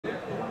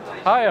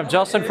Hi, I'm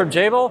Justin from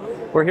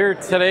Jabil. We're here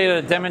today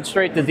to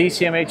demonstrate the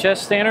DCMHS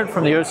standard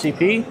from the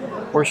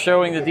OCP. We're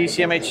showing the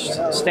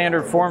DCMH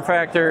standard form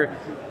factor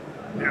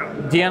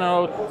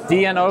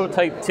DNO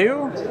Type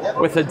 2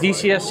 with a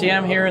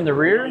DCSCM here in the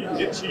rear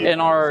in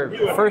our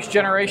first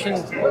generation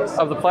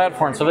of the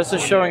platform. So this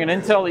is showing an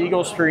Intel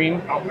Eagle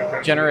Stream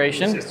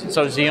generation,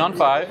 so Xeon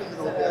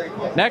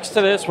 5. Next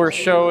to this, we're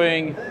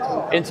showing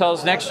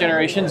Intel's next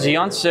generation,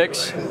 Xeon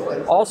 6,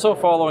 also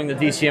following the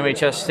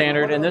DCMHS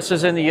standard, and this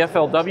is in the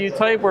FLW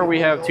type where we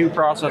have 2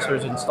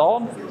 processors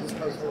installed.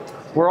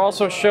 We're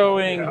also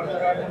showing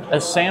a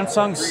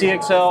Samsung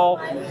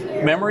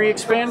CXL memory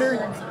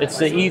expander. It's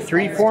the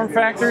E3 form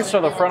factor, so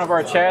the front of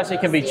our chassis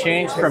can be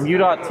changed from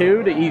U.2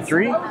 to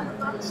E3.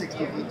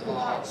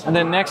 And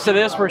then next to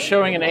this, we're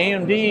showing an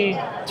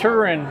AMD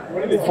Turin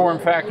form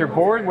factor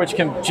board, which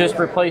can just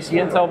replace the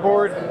Intel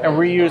board and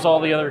reuse all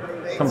the other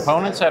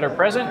components that are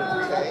present.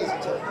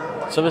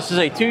 So this is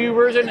a 2U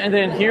version, and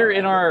then here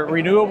in our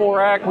renewable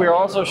rack, we're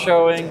also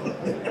showing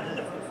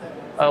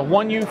a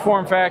 1U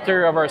form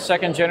factor of our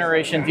second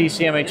generation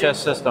DCMHS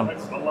system.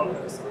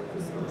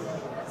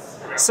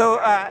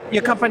 So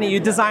your company, you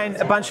design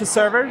a bunch of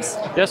servers?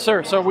 Yes,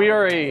 sir. So we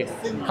are a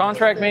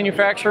contract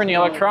manufacturer in the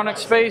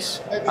electronics space.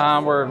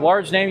 We're a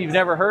large name you've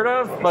never heard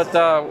of, but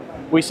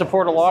we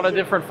support a lot of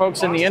different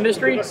folks in the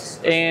industry.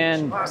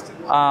 And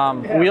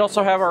we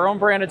also have our own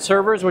branded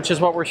servers, which is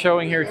what we're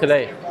showing here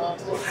today.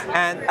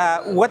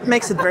 And what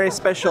makes it very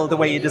special the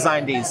way you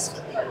design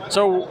these?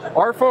 So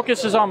our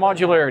focus is on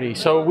modularity.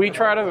 So we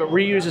try to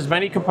reuse as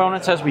many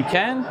components as we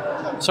can.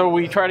 So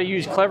we try to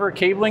use clever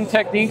cabling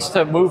techniques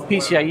to move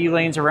PCIe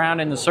lanes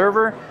around in the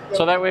server.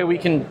 So that way we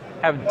can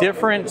have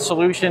different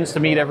solutions to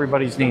meet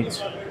everybody's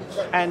needs.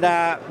 And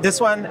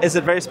this one, is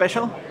it very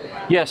special?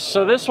 Yes,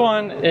 so this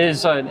one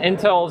is an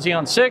Intel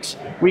Xeon 6.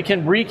 We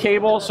can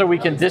recable, so we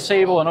can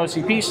disable an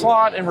OCP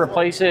slot and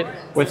replace it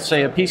with,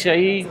 say, a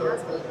PCIe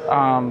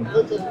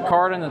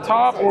card in the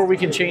top, or we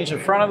can change the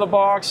front of the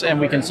box and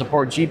we can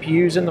support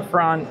GPUs in the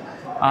front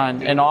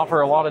and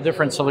offer a lot of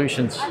different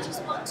solutions.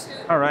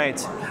 All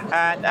right.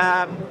 And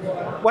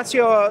what's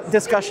your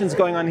discussions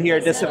going on here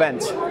at this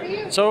event?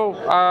 So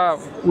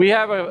we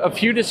have a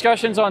few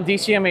discussions on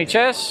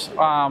DCMHS.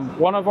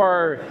 One of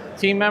our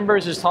team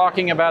members is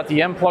talking about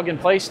the M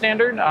plug-and-play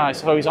standard.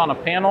 So he's on a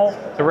panel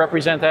to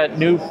represent that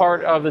new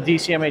part of the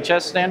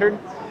DCMHS standard.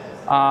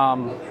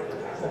 All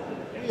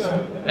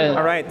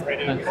right.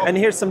 And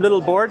here's some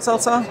little boards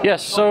also?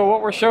 Yes, so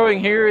what we're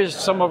showing here is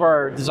some of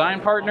our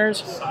design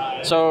partners.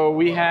 So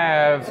we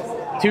have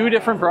 2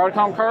 different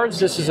Broadcom cards.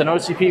 This is an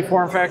OCP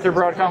form factor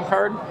Broadcom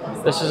card.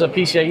 This is a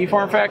PCIe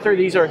form factor.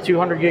 These are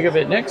 200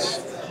 gigabit NICs.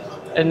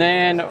 And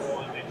then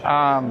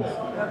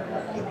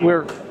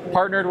we're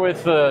partnered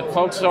with the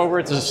folks over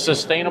at the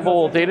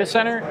Sustainable Data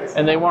Center,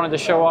 and they wanted to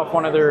show off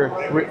one of their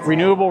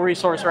renewable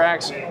resource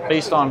racks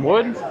based on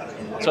wood.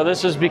 So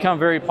this has become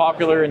very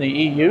popular in the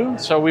EU.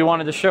 So we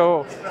wanted to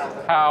show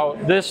how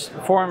this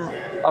form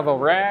of a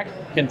rack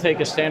can take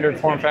a standard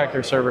form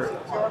factor server.